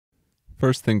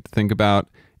First thing to think about,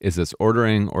 is this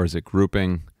ordering or is it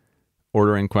grouping?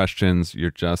 Ordering questions,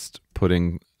 you're just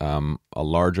putting a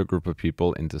larger group of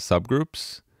people into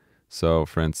subgroups. So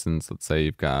for instance, let's say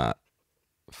you've got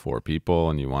 4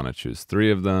 people and you want to choose 3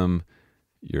 of them.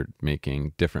 You're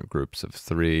making different groups of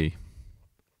 3.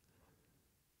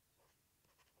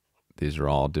 These are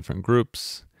all different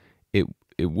groups. It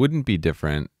wouldn't be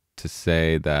different to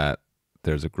say that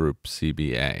there's a group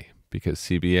CBA, because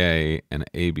CBA and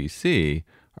ABC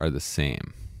are the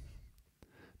same.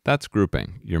 That's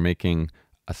grouping. You're making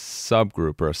a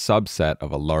subgroup or a subset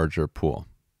of a larger pool.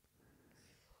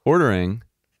 Ordering,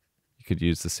 you could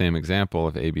use the same example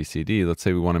of ABCD. Let's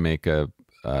say we want to make a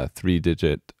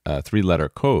 3-letter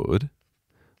code.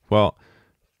 Well,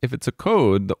 if it's a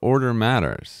code, the order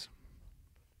matters.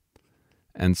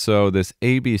 And so this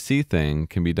ABC thing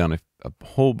can be done a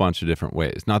whole bunch of different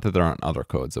ways. Not that there aren't other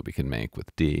codes that we can make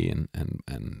with D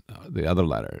and the other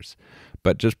letters,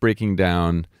 but just breaking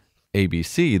down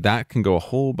ABC, that can go a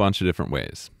whole bunch of different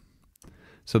ways.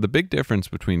 So the big difference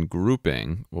between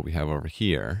grouping, what we have over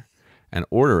here, and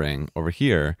ordering over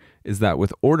here is that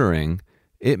with ordering,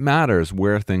 it matters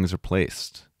where things are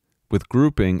placed. With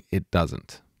grouping, it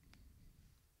doesn't.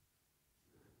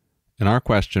 In our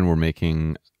question, we're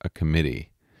making a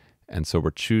committee. And so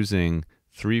we're choosing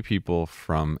 3 people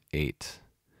from 8.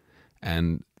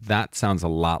 And that sounds a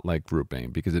lot like grouping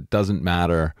because it doesn't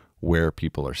matter where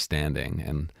people are standing.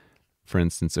 And for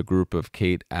instance, a group of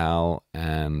Kate, Al,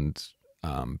 and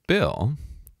Bill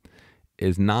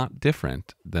is not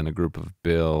different than a group of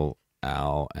Bill,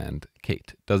 Al, and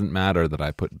Kate. It doesn't matter that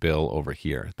I put Bill over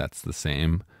here. That's the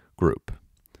same group.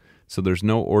 So there's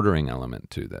no ordering element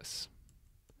to this.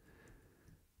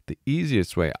 The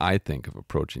easiest way I think of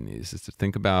approaching these is to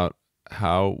think about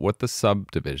what the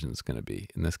subdivision is going to be.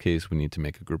 In this case, we need to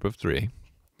make a group of 3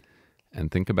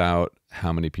 and think about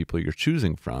how many people you're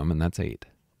choosing from, and that's 8.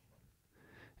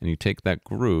 And you take that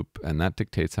group, and that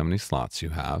dictates how many slots you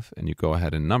have, and you go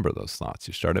ahead and number those slots.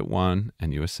 You start at 1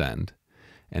 and you ascend,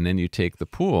 and then you take the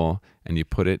pool and you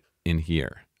put it in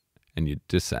here and you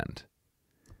descend.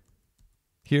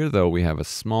 Here, though, we have a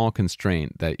small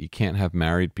constraint that you can't have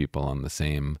married people on the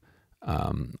same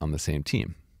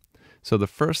team. So the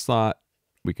first slot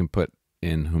we can put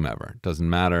in whomever. Doesn't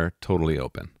matter, totally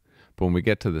open. But when we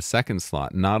get to the second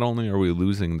slot, not only are we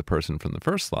losing the person from the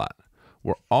first slot,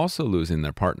 we're also losing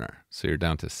their partner. So you're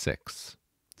down to 6.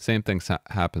 Same thing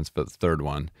happens for the third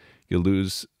one. You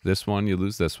lose this one, you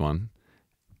lose this one,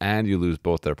 and you lose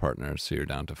both their partners. So you're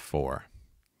down to 4.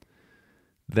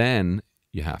 Then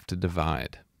you have to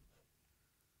divide.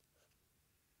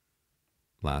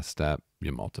 Last step,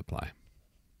 you multiply.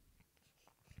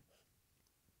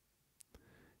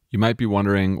 You might be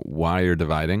wondering why you're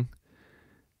dividing.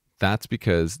 That's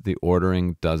because the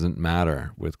ordering doesn't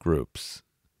matter with groups.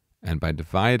 And by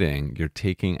dividing, you're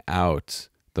taking out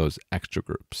those extra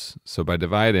groups. So by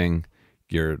dividing,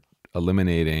 you're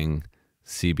eliminating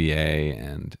CBA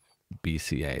and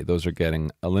BCA. Those are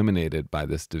getting eliminated by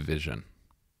this division.